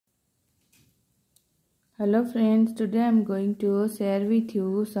Hello friends, today I am going to share with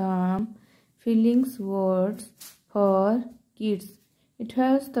you some feelings words for kids. It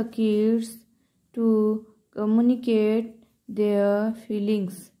helps the kids to communicate their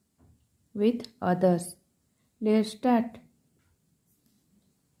feelings with others. Let's start.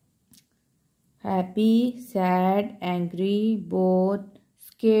 Happy, sad, angry, bored,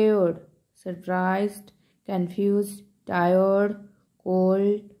 scared, surprised, confused, tired,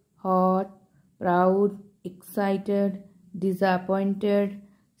 cold, hot, proud, excited, disappointed,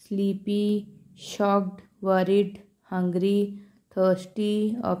 sleepy, shocked, worried, hungry,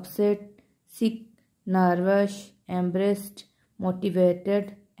 thirsty, upset, sick, nervous, embarrassed,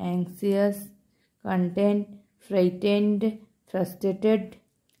 motivated, anxious, content, frightened, frustrated,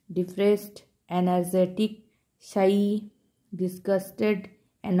 depressed, energetic, shy, disgusted,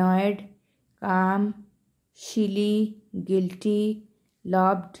 annoyed, calm, chilly, guilty,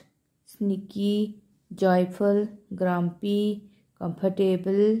 loved, sneaky, joyful, grumpy,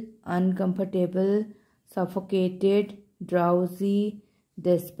 comfortable, uncomfortable, suffocated, drowsy,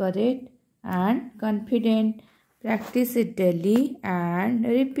 desperate, and confident. Practice it daily and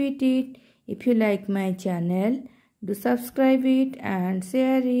repeat it. If you like my channel, do subscribe it and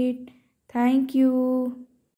share it. Thank you.